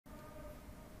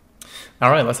All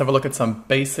right, let's have a look at some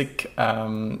basic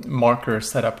marker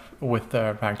setup with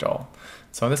Ragdoll.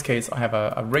 So in this case, I have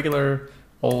a regular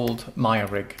old Maya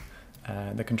rig.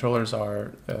 The controllers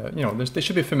are, they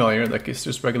should be familiar. Like it's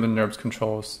just regular NURBS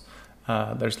controls.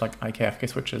 There's like IK/FK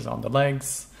switches on the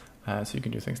legs, so you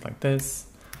can do things like this.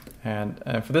 And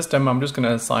for this demo, I'm just going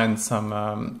to assign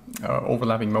some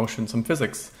overlapping motion, some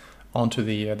physics onto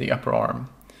the upper arm.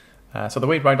 So the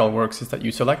way Ragdoll works is that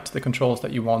you select the controls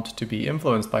that you want to be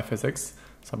influenced by physics.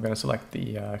 So I'm going to select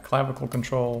the clavicle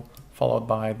control, followed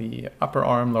by the upper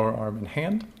arm, lower arm, and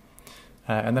hand.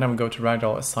 And then I'm going to go to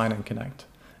Ragdoll Assign and Connect.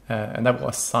 And that will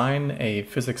assign a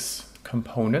physics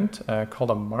component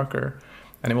called a marker,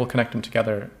 and it will connect them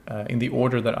together in the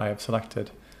order that I have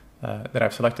selected,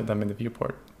 them in the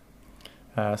viewport.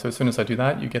 So as soon as I do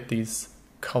that, you get these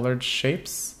colored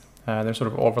shapes. They're sort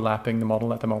of overlapping the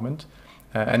model at the moment.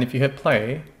 And if you hit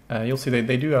play, you'll see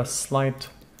they do a slight,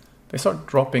 they start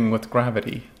dropping with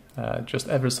gravity, just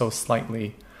ever so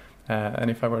slightly.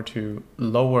 And if I were to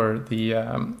lower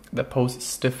the pose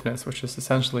stiffness, which is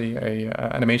essentially a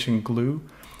animation glue,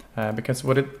 because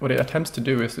what it attempts to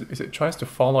do is it tries to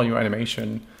follow your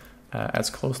animation as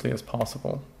closely as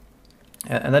possible.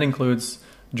 And that includes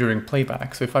during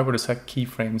playback. So if I were to set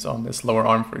keyframes on this lower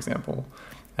arm, for example,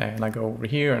 and I go over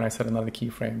here and I set another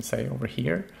keyframe, say over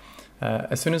here,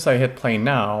 as soon as I hit play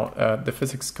now, the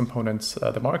physics components,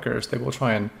 the markers, they will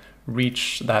try and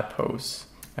reach that pose.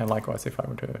 And likewise, if I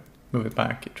were to move it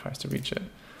back, it tries to reach it.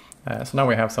 So now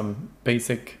we have some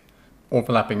basic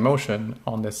overlapping motion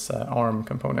on this arm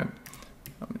component.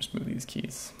 Let me just move these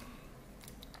keys.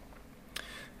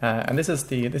 And this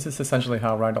is essentially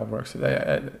how Ragdoll works.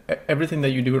 Everything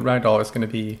that you do with Ragdoll is going to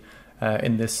be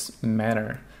in this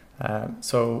manner.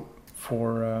 So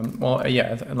for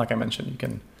like I mentioned, you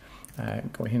can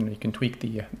go in and you can tweak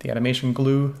the animation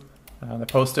glue, the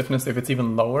pose stiffness. If it's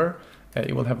even lower,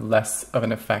 it will have less of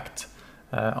an effect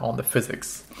on the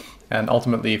physics. And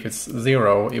ultimately, if it's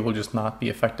 0, it will just not be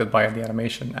affected by the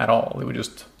animation at all. It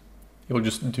will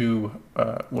just do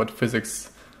what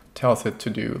physics tells it to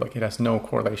do. Like it has no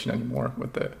correlation anymore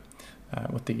with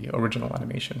the original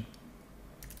animation.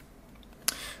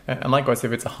 And likewise,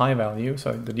 if it's a high value,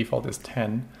 so the default is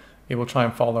 10, it will try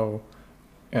and follow,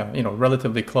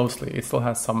 relatively closely. It still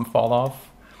has some fall off,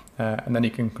 and then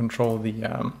you can control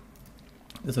the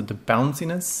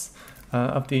bounciness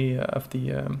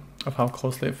of how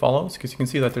closely it follows, because you can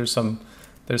see that there's some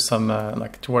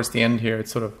like towards the end here, it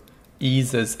sort of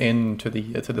eases into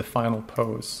the final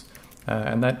pose,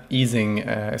 and that easing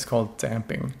is called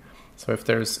damping. So if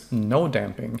there's no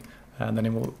damping, then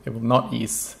it will not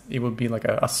ease. It will be like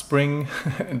a spring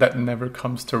that never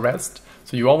comes to rest.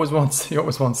 So you always want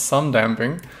some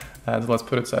damping. So let's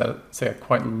put it at, say, a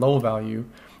quite low value.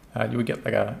 You would get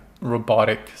like a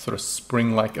robotic sort of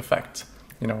spring-like effect.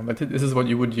 This is what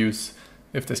you would use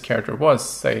if this character was,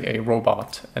 say, a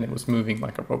robot and it was moving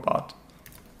like a robot.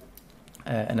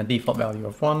 And a default value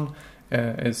of 1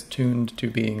 is tuned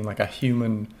to being like a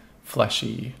human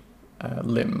fleshy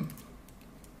limb.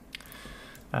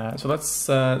 So let's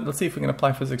see if we can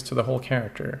apply physics to the whole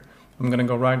character. I'm going to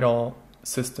go Ragdoll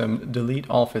system delete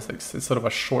all physics. It's sort of a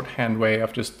shorthand way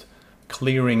of just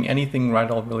clearing anything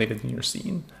Ragdoll related in your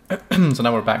scene. So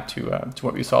now we're back to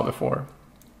what we saw before.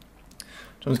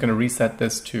 So I'm just going to reset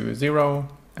this to 0,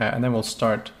 and then we'll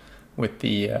start with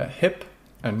the hip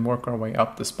and work our way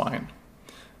up the spine.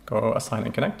 Go assign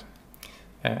and connect,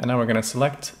 and now we're going to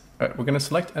select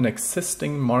an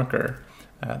existing marker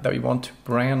that we want to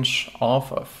branch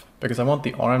off of, because I want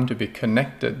the arm to be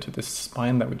connected to this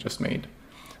spine that we just made.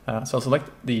 So I'll select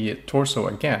the torso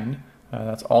again,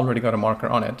 that's already got a marker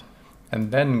on it,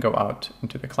 and then go out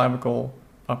into the clavicle,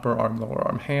 upper arm, lower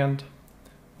arm, hand.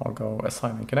 I'll go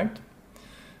assign and connect.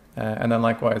 And then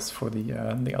likewise for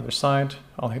the other side,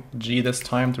 I'll hit G this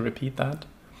time to repeat that.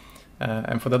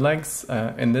 And for the legs,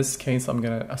 in this case, I'm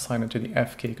going to assign it to the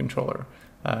FK controller.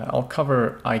 I'll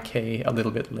cover IK a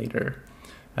little bit later.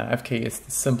 FK is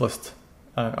the simplest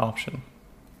option.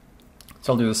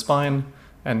 So I'll do the spine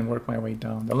and work my way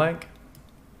down the leg.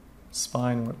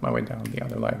 Spine, work my way down the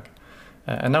other leg.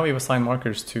 And now we've assigned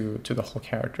markers to the whole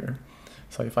character.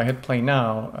 So if I hit play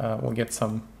now, we'll get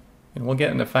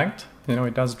an effect.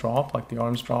 It does drop, like the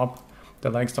arms drop, the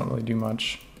legs don't really do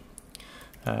much.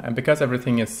 And because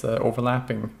everything is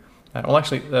overlapping,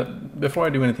 before I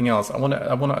do anything else, I want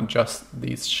to adjust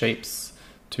these shapes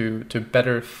to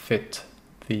better fit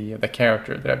the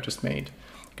character that I've just made.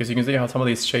 Because you can see how some of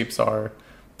these shapes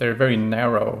they're very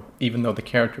narrow, even though the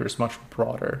character is much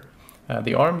broader.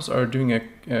 The arms are doing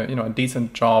a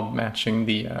decent job matching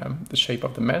the shape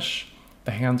of the mesh.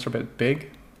 The hands are a bit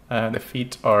big. The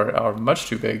feet are much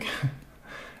too big.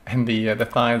 and the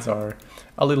thighs are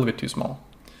a little bit too small.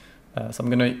 So I'm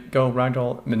going to go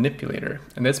Ragdoll Manipulator,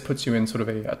 and this puts you in sort of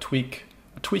a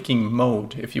tweaking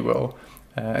mode, if you will.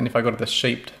 And if I go to the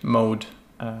Shaped Mode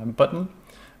button,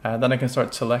 then I can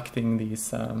start selecting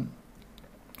these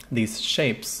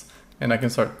shapes, and I can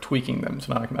start tweaking them.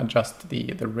 So now I can adjust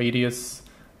the radius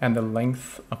and the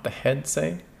length of the head,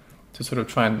 say, to sort of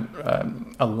try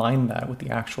and align that with the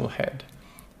actual head.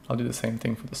 I'll do the same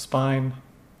thing for the spine,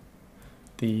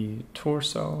 the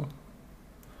torso,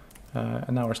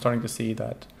 and now we're starting to see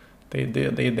that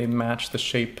they match the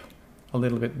shape a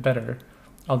little bit better.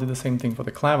 I'll do the same thing for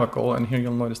the clavicle, and here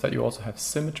you'll notice that you also have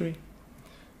symmetry,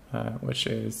 which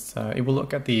is, it will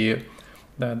look at the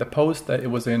pose that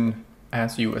it was in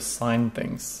as you assign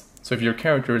things. So if your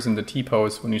character is in the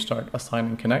T-pose when you start assign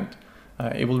and connect,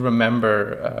 it will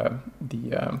remember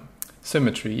the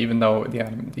symmetry, even though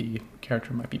the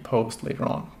character might be posed later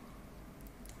on.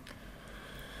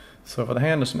 So for the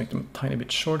hand, just make them a tiny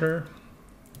bit shorter.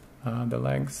 The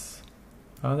legs,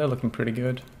 they're looking pretty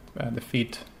good. The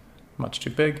feet, much too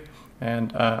big.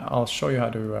 And I'll show you how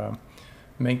to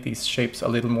make these shapes a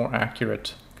little more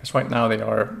accurate, because right now they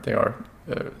are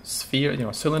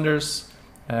cylinders.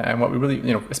 And what we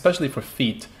really, especially for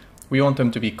feet, we want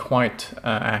them to be quite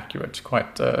accurate,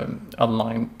 quite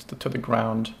aligned to the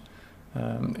ground.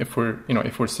 If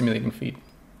we're simulating feet.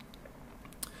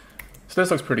 So this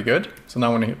looks pretty good. So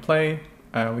now when we hit play,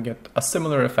 we get a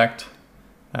similar effect.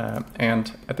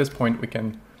 And at this point, we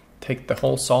can take the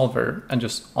whole solver and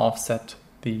just offset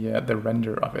the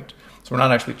render of it. So we're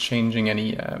not actually changing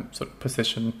any sort of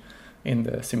position in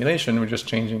the simulation. We're just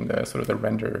changing the sort of the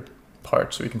render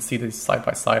part, so we can see these side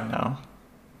by side now.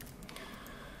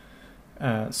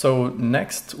 So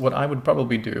next, what I would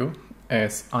probably do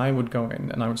is I would go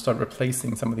in and I would start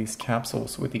replacing some of these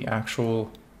capsules with the actual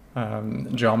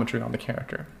geometry on the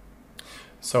character.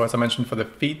 So as I mentioned for the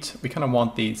feet, we kind of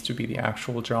want these to be the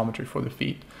actual geometry for the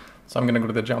feet. So I'm going to go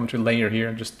to the geometry layer here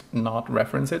and just not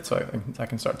reference it, so I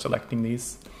can start selecting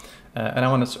these. And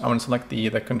I want to select the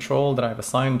control that I've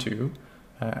assigned to,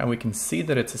 and we can see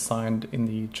that it's assigned in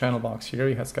the channel box here.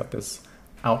 It has got this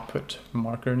output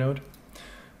marker node.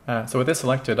 So with this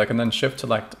selected, I can then shift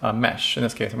select a mesh. In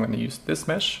this case, I'm going to use this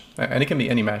mesh, and it can be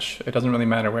any mesh. It doesn't really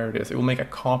matter where it is. It will make a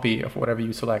copy of whatever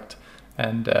you select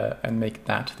and make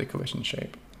that the collision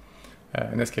shape.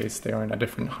 In this case, they are in a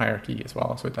different hierarchy as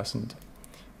well, so it doesn't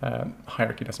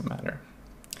hierarchy doesn't matter.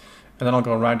 And then I'll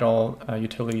go Ragdoll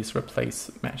Utilities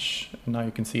Replace Mesh. And now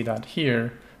you can see that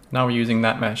here. Now we're using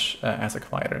that mesh as a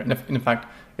collider. And in fact,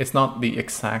 it's not the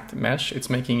exact mesh. It's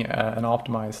making an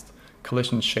optimized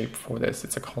collision shape for this.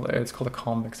 It's called a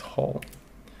convex hull.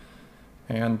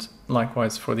 And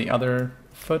likewise for the other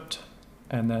foot,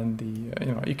 and then the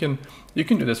you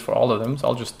can do this for all of them. So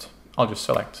I'll just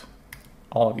select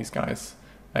all of these guys,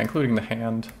 including the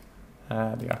hand,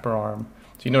 the upper arm.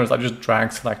 So you notice I just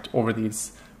drag select over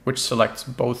these, which selects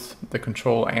both the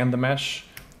control and the mesh,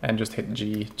 and just hit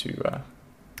G to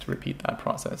repeat that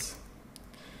process.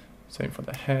 Same for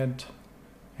the head,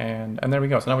 and there we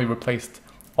go. So now we replaced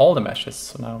all the meshes.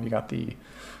 So now we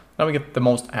get the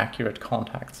most accurate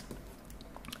contacts.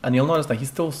 And you'll notice that he's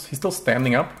still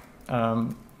standing up,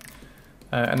 and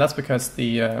that's because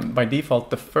by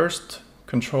default the first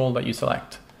control that you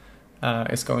select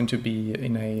is going to be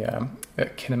in a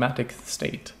kinematic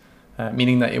state,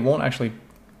 meaning that it won't actually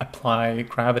apply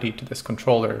gravity to this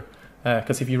controller,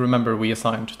 because if you remember, we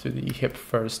assigned to the hip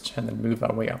first and then move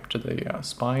our way up to the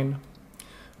spine.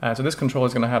 So this controller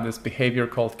is going to have this behavior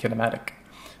called kinematic,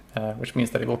 which means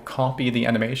that it will copy the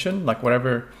animation, like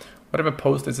whatever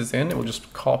pose this is in, it will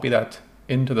just copy that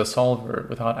into the solver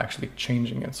without actually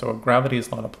changing it. So gravity is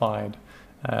not applied,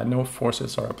 no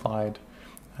forces are applied.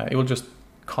 It will just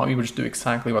do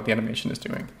exactly what the animation is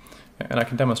doing. And I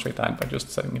can demonstrate that by just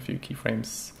setting a few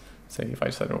keyframes. Say if I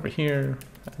set it over here,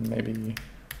 and maybe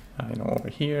over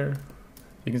here,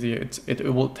 you can see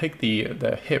it will take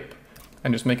the hip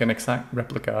and just make an exact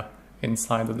replica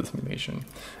inside of the simulation,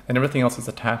 and everything else is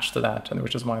attached to that, and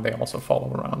which is why they also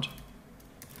follow around.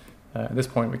 At this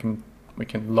point, we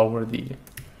can lower the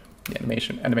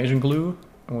animation glue,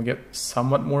 and we get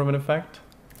somewhat more of an effect,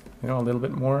 a little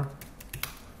bit more.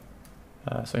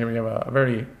 So here we have a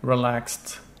very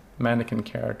relaxed mannequin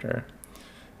character.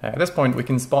 At this point, we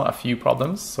can spot a few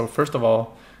problems. So first of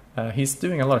all, he's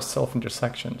doing a lot of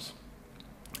self-intersections,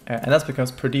 and that's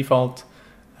because per default,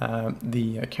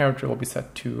 the character will be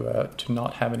set to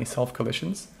not have any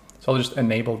self-collisions. So I'll just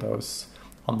enable those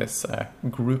on this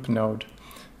group node.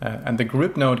 And the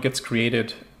group node gets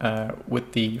created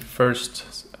with the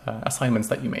first assignments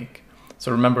that you make.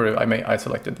 So remember, I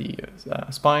selected the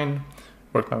spine,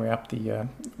 work my way up the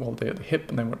hip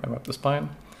and then work my way up the spine.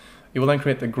 It will then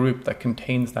create the group that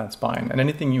contains that spine, and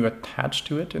anything you attach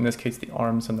to it, in this case the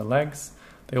arms and the legs,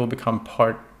 they will become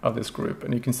part of this group.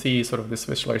 And you can see sort of this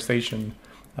visualization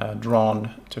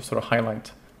drawn to sort of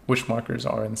highlight which markers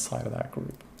are inside of that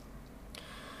group.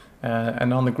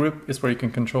 And on the group is where you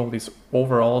can control these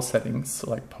overall settings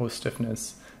like pose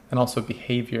stiffness and also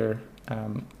behavior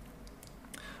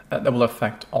that will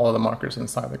affect all of the markers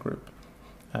inside the group.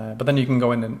 But then you can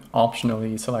go in and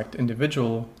optionally select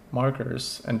individual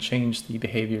markers and change the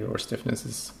behavior or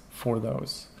stiffnesses for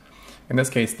those. In this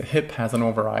case, the hip has an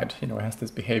override, it has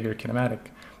this behavior kinematic.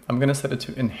 I'm going to set it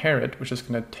to inherit, which is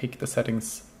going to take the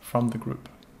settings from the group.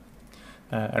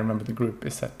 And remember, the group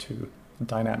is set to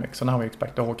dynamic. So now we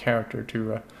expect the whole character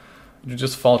to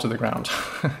just fall to the ground.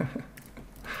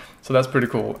 So that's pretty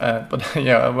cool. But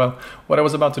yeah, well, what I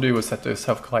was about to do was set the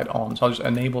self-collide on. So I'll just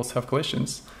enable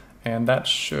self-collisions. And that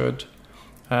should,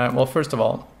 well, first of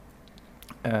all,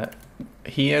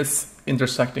 he is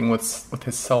intersecting with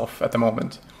his self at the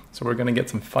moment. So we're going to get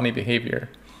some funny behavior.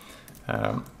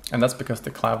 And that's because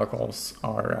the clavicles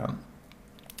are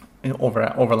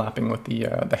overlapping with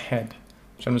the head.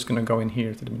 So I'm just going to go in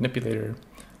here to the manipulator,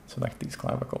 select these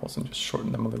clavicles, and just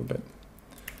shorten them a little bit.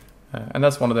 And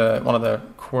that's one of the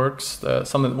quirks.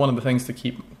 One of the things to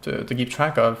keep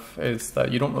track of is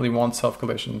that you don't really want self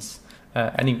collisions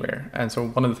anywhere. And so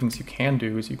one of the things you can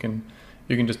do is you can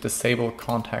just disable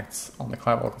contacts on the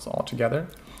clavicles altogether.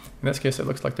 In this case, it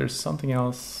looks like there's something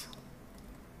else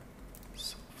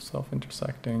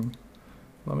self-intersecting.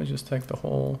 Let me just take the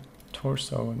whole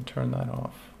torso and turn that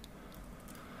off.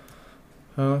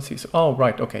 Let's see. So, oh,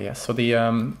 right. Okay. Yes. So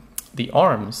the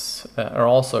arms are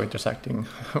also intersecting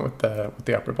with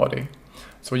the upper body.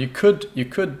 So you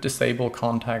could disable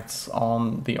contacts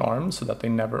on the arms so that they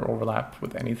never overlap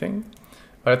with anything.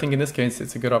 But I think in this case,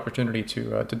 it's a good opportunity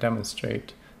to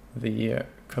demonstrate the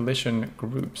collision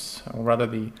groups, or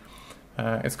rather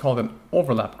it's called an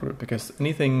overlap group, because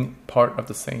anything part of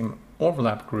the same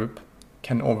overlap group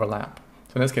can overlap.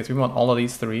 So in this case, we want all of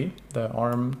these three, the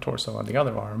arm, torso, and the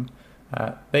other arm,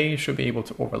 they should be able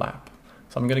to overlap.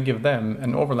 So I'm going to give them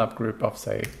an overlap group of,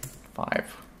 say,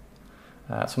 5.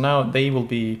 So now they will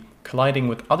be colliding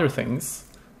with other things,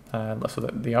 so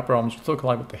that the upper arms will still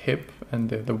collide with the hip and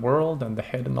the world and the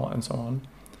head and so on,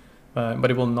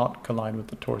 but it will not collide with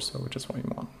the torso, which is what we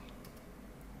want.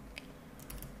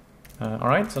 All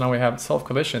right, so now we have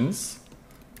self-collisions,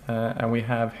 and we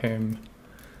have him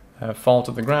fall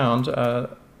to the ground.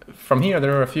 From here,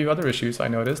 there are a few other issues I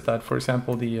noticed that, for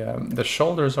example, the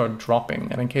shoulders are dropping,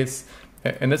 and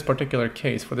in this particular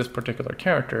case, for this particular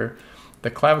character, the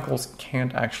clavicles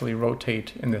can't actually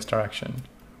rotate in this direction.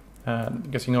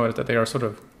 Because you notice that they're sort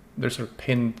of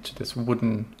pinned to this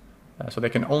wooden, so they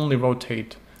can only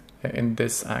rotate in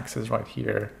this axis right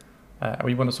here.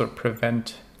 We want to sort of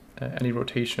prevent any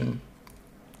rotation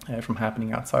from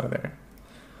happening outside of there.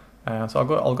 So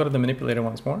I'll go to the manipulator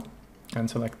once more and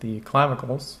select the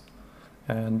clavicles.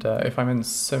 And if I'm in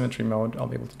symmetry mode, I'll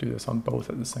be able to do this on both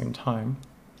at the same time.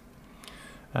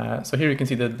 So here you can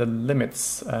see the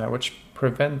limits, which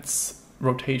prevents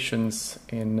rotations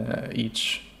in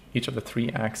each of the 3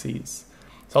 axes.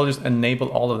 So I'll just enable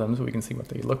all of them so we can see what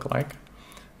they look like.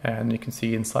 And you can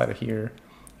see inside of here,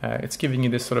 it's giving you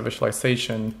this sort of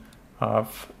visualization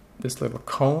of this little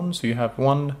cone. So you have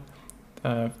one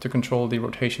to control the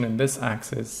rotation in this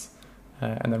axis,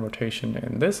 and then rotation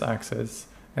in this axis,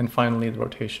 and finally the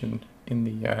rotation in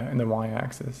the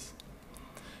y-axis.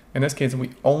 In this case,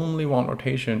 we only want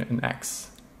rotation in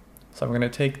x. So I'm going to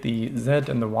take the z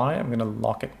and the y, I'm going to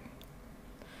lock it.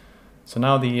 So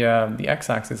now the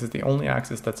x-axis is the only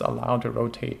axis that's allowed to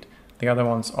rotate. The other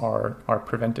ones are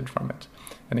prevented from it.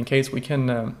 And in case we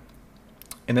can,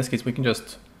 in this case, we can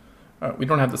just, we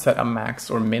don't have to set a max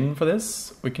or min for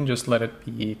this. We can just let it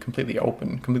be completely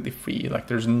open, completely free. Like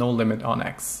there's no limit on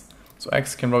x. So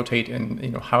x can rotate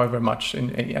in however much in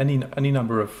any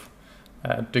number of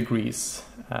degrees,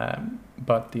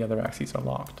 but the other axes are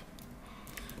locked.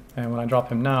 And when I drop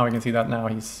him now, you can see that now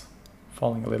he's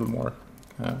falling a little more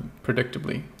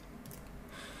predictably.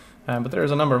 But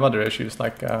there's a number of other issues,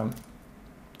 like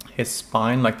his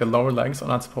spine, like the lower legs are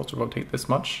not supposed to rotate this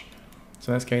much.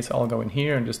 So in this case, I'll go in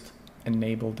here and just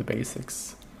enable the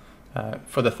basics.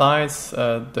 For the thighs,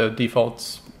 the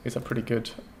default is a pretty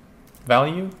good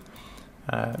value.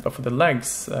 But for the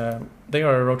legs, they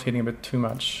are rotating a bit too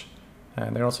much.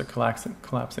 And they're also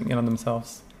collapsing in on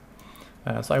themselves.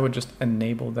 So I would just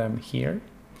enable them here.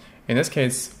 In this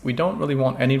case, we don't really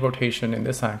want any rotation in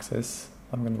this axis.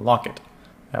 I'm going to lock it.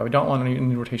 We don't want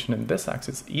any rotation in this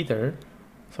axis either.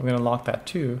 So I'm going to lock that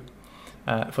too.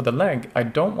 For the leg, I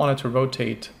don't want it to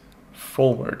rotate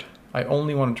forward. I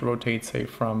only want it to rotate, say,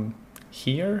 from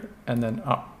here and then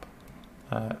up.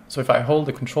 So if I hold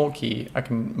the control key, I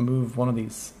can move one of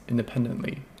these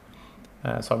independently.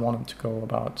 So I want it to go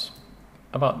about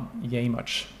yay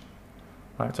much.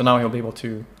 Right, so now he'll be able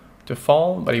to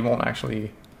fall, but he won't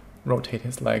actually rotate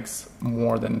his legs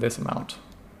more than this amount,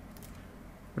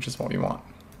 which is what we want.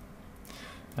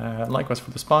 Likewise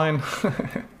for the spine,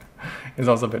 is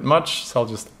also a bit much, so I'll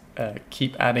just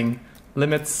keep adding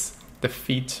limits. The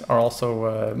feet are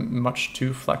also much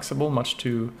too flexible, much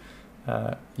too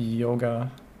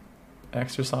yoga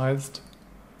exercised,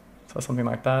 so something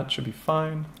like that should be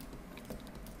fine.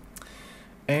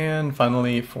 And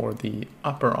finally, for the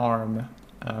upper arm,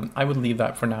 I would leave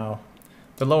that for now.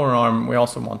 The lower arm, we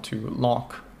also want to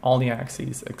lock all the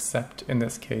axes except, in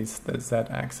this case, the Z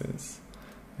axis.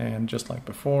 And just like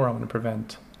before, I want to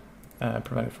prevent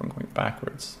it from going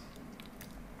backwards.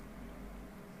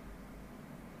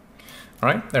 All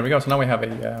right, there we go. So now we have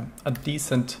a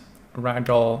decent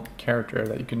Ragdoll character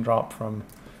that you can drop from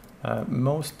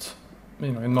most,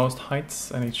 in most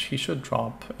heights, and he should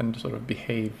drop and sort of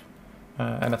behave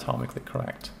anatomically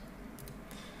correct.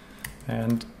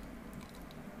 And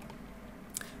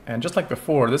just like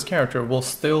before, this character will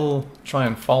still try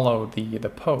and follow the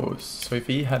pose. So if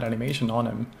he had animation on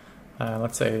him,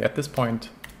 let's say at this point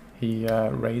he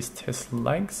raised his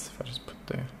legs. If I just put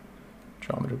the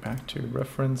geometry back to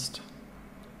referenced.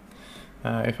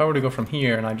 If I were to go from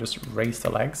here and I just raise the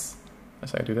legs,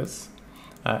 as I do this,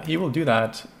 he will do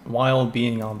that while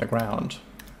being on the ground.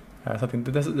 So I think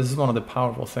this is one of the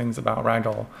powerful things about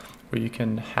Ragdoll, where you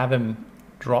can have him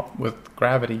drop with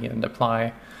gravity and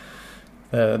apply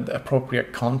the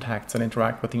appropriate contacts and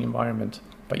interact with the environment,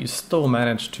 but you still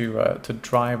manage to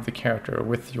drive the character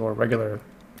with your regular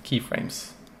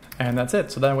keyframes. And that's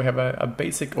it. So then we have a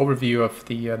basic overview of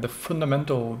the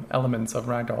fundamental elements of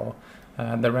Ragdoll.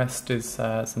 The rest is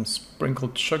some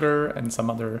sprinkled sugar and some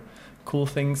other cool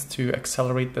things to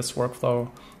accelerate this workflow.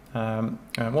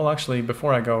 Well, actually,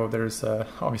 before I go, there's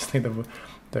obviously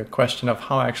the question of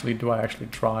how do I actually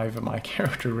drive my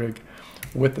character rig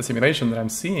with the simulation that I'm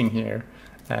seeing here.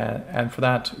 And for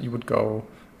that, you would go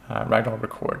Ragdoll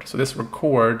record. So this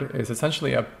record is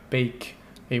essentially a bake.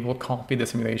 It will copy the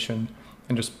simulation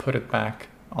and just put it back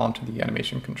onto the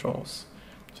animation controls.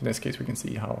 So in this case, we can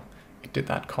see how it did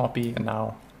that copy, and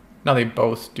now they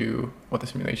both do what the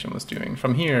simulation was doing.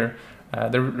 From here,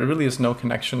 there really is no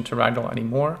connection to Ragdoll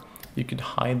anymore. You could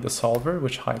hide the solver,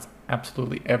 which hides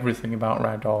absolutely everything about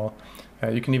Ragdoll.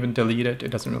 You can even delete it. It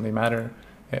doesn't really matter.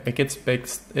 It gets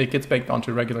baked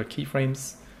onto regular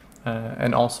keyframes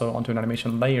and also onto an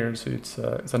animation layer. So it's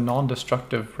a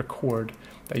non-destructive record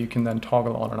that you can then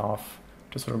toggle on and off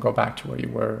to sort of go back to where you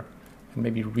were and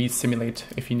maybe re-simulate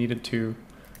if you needed to.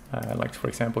 Like for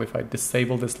example, if I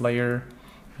disable this layer,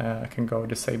 I can go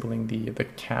disabling the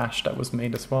cache that was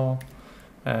made as well.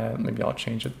 Maybe I'll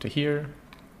change it to here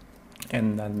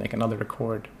and then make another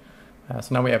record.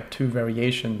 So now we have two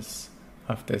variations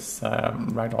of this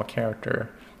Ragdoll character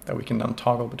that we can then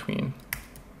toggle between.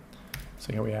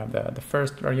 So here we have the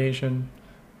first variation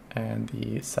and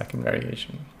the second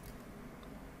variation.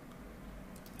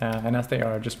 And as they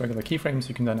are just regular keyframes,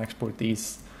 you can then export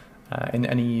these in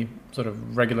any sort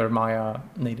of regular Maya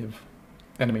native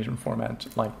animation format,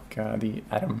 like the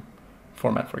Atom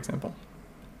format, for example.